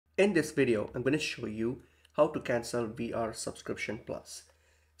In this video, I'm going to show you how to cancel VR subscription plus.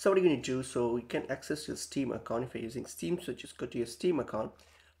 So what are you going to do? So you can access your Steam account. If you're using Steam, so just go to your Steam account,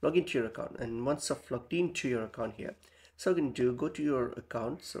 log into your account, and once you've logged into your account here, so what you're going to do, go to your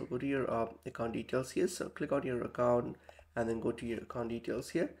account. So go to your account details here. So click on your account and then go to your account details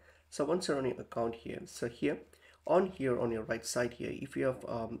here. So once you're on your account here, so here on your right side here, if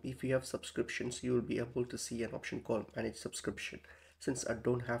you have subscriptions, you will be able to see an option called manage subscription. Since I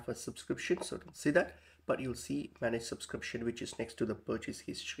don't have a subscription, so don't see that, but you'll see manage subscription, which is next to the purchase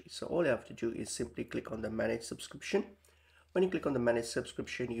history. So all you have to do is simply click on the manage subscription. When you click on the manage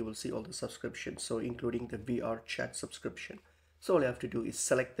subscription, you will see all the subscriptions, so including the VRChat subscription. So all you have to do is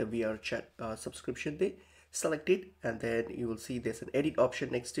select the VRChat subscription there, select it, and then you will see there's an edit option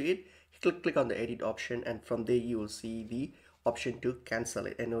next to it. Click on the edit option, and from there you will see the option to cancel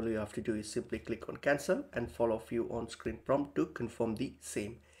it, and all you have to do is simply click on cancel and follow a few on screen prompt to confirm the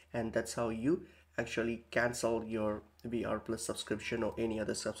same. And that's how you actually cancel your VR Plus subscription or any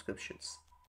other subscriptions.